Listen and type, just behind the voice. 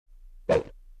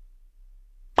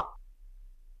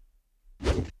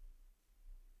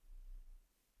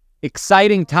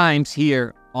Exciting times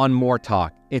here on MoreTalk.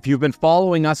 If you've been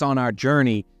following us on our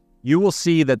journey, you will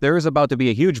see that there is about to be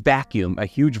a huge vacuum, a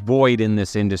huge void in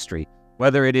this industry.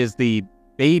 Whether it is the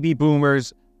baby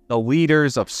boomers, the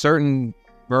leaders of certain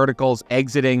verticals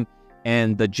exiting,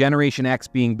 and the Generation X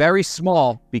being very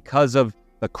small because of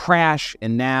the crash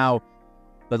and now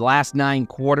the last 9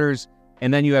 quarters,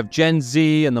 and then you have Gen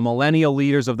Z and the millennial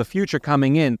leaders of the future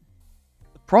coming in.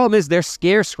 The problem is they're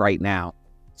scarce right now.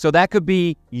 So that could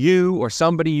be you or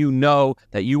somebody you know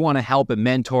that you want to help and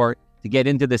mentor to get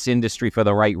into this industry for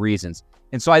the right reasons.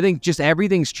 And so I think just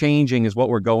everything's changing is what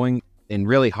we're going and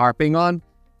really harping on.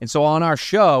 And so on our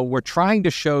show, we're trying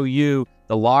to show you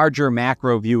the larger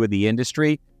macro view of the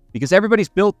industry because everybody's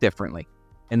built differently.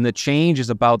 And the change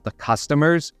is about the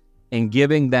customers and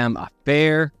giving them a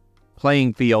fair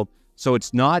playing field. So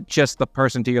it's not just the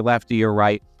person to your left or your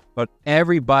right, but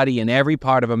everybody in every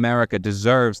part of America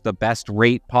deserves the best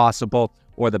rate possible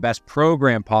or the best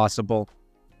program possible.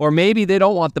 Or maybe they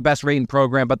don't want the best rate and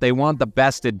program, but they want the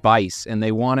best advice and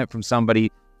they want it from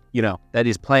somebody, that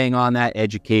is playing on that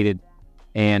educated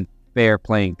and fair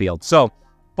playing field. So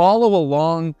follow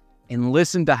along and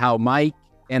listen to how Mike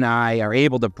and I are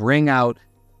able to bring out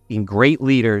in great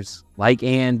leaders like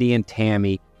Andy and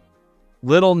Tammie,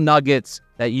 little nuggets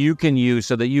that you can use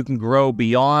so that you can grow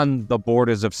beyond the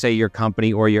borders of, say, your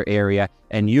company or your area,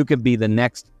 and you can be the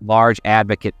next large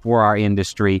advocate for our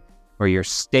industry, for your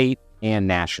state and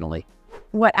nationally.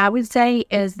 What I would say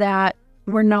is that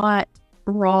we're not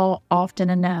raw often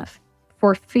enough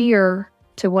for fear,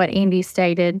 to what Andy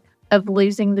stated, of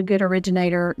losing the good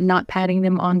originator, not patting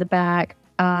them on the back,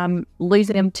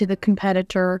 losing them to the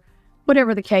competitor,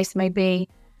 whatever the case may be.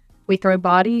 We throw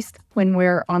bodies when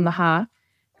we're on the high,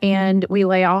 and we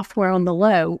lay off when we're on the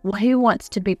low. Well, who wants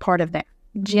to be part of that?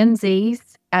 Gen Zs,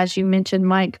 as you mentioned,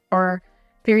 Mike, are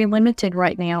very limited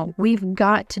right now. We've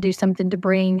got to do something to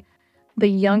bring the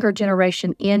younger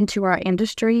generation into our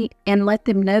industry and let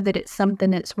them know that it's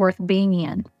something that's worth being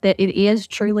in, that it is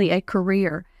truly a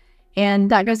career.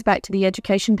 And that goes back to the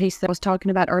education piece that I was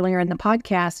talking about earlier in the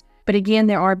podcast. But again,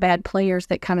 there are bad players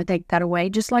that kind of take that away,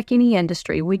 just like any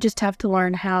industry. We just have to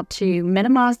learn how to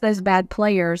minimize those bad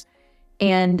players.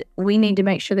 And we need to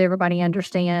make sure that everybody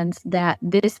understands that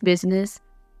this business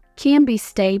can be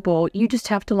stable. You just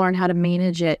have to learn how to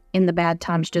manage it in the bad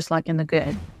times, just like in the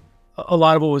good. A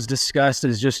lot of what was discussed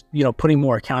is just, putting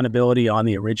more accountability on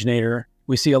the originator.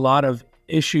 We see a lot of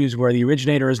issues where the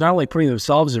originator is not only putting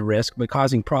themselves at risk, but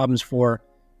causing problems for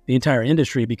the entire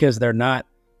industry because they're not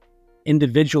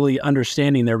individually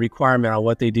understanding their requirement on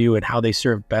what they do and how they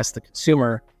serve best the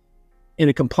consumer in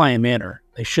a compliant manner.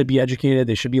 They should be educated,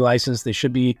 they should be licensed, they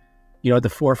should be, at the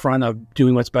forefront of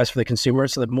doing what's best for the consumer.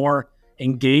 So the more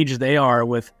engaged they are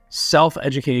with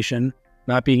self-education,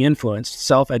 not being influenced,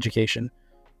 self-education,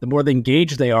 the more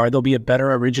engaged they are, they'll be a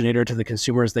better originator to the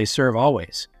consumers they serve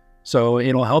always. So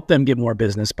it'll help them get more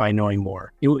business by knowing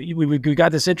more. We've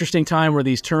got this interesting time where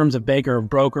these terms of banker and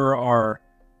broker are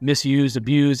misused,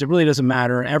 abused. It really doesn't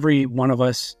matter. Every one of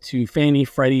us, to Fannie,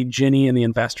 Freddie, Ginnie, and the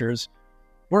investors,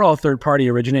 we're all third-party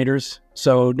originators.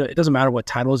 So it doesn't matter what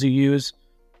titles you use,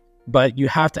 but you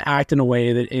have to act in a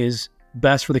way that is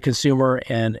best for the consumer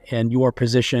and your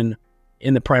position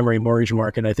in the primary mortgage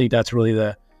market. I think that's really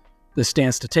the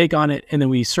stance to take on it. And then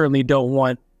we certainly don't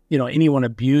want, anyone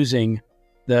abusing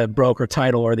the broker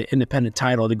title or the independent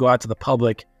title to go out to the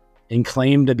public and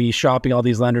claim to be shopping all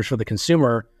these lenders for the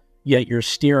consumer, yet you're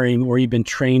steering, or you've been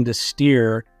trained to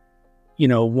steer,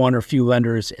 one or few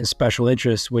lenders in special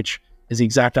interest, which is the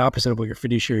exact opposite of what your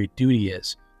fiduciary duty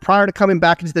is. Prior to coming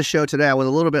back into the show today, I was a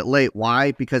little bit late.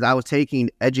 Why? Because I was taking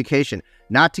education,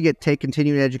 not to take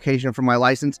continuing education for my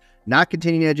license, not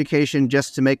continuing education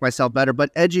just to make myself better, but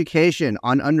education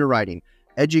on underwriting,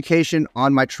 education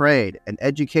on my trade, and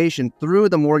education through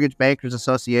the Mortgage Bankers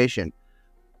Association.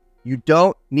 You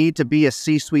don't need to be a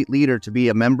C-suite leader to be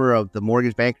a member of the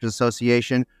Mortgage Bankers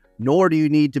Association, nor do you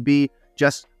need to be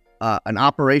just an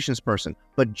operations person,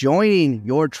 but joining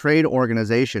your trade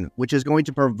organization, which is going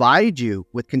to provide you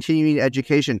with continuing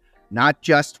education, not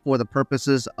just for the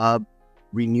purposes of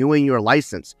renewing your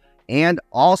license, and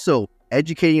also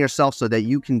educating yourself so that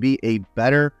you can be a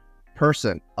better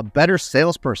person, a better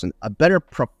salesperson, a better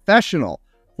professional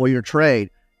for your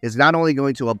trade, is not only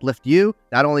going to uplift you,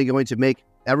 not only going to make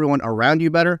everyone around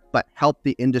you better, but help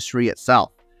the industry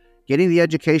itself. Getting the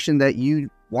education that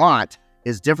you want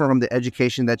is different from the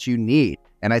education that you need.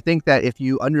 And I think that if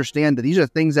you understand that these are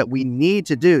things that we need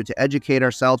to do to educate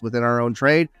ourselves within our own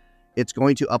trade, it's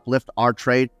going to uplift our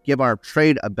trade, give our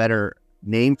trade a better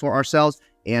name for ourselves,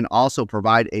 and also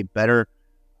provide a better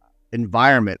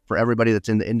environment for everybody that's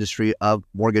in the industry of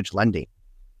mortgage lending.